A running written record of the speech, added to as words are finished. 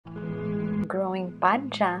growing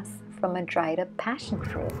panchas from a dried up passion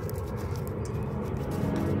fruit.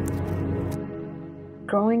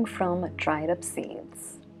 Growing from dried up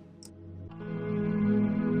seeds.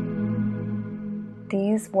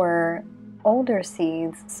 These were older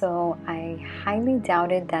seeds, so I highly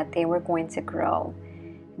doubted that they were going to grow.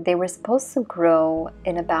 They were supposed to grow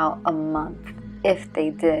in about a month, if they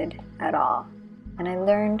did at all. And I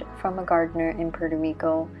learned from a gardener in Puerto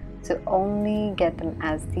Rico to only get them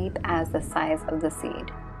as deep as the size of the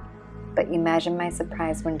seed. But imagine my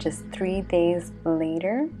surprise when just 3 days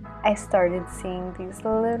later, I started seeing these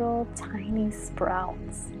little tiny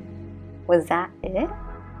sprouts. Was that it?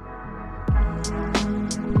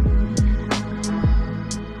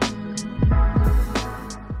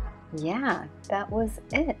 Yeah, that was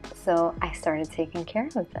it. So I started taking care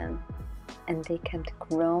of them, and they kept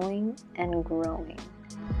growing and growing.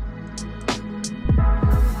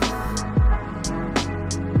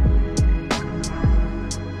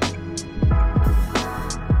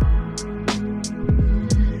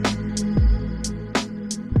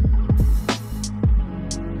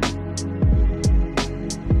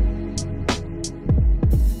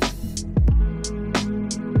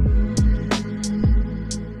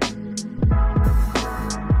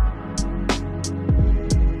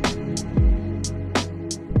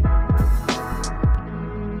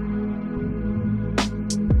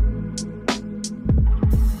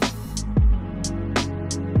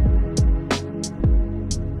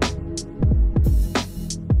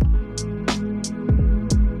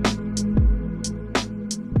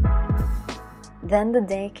 Then the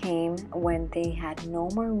day came when they had no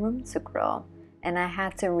more room to grow, and I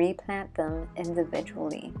had to replant them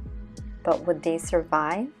individually. But would they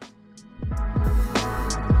survive?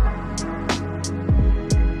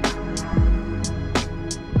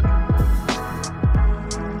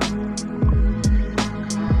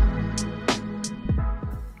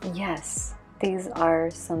 Yes, these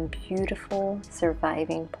are some beautiful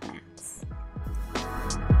surviving plants.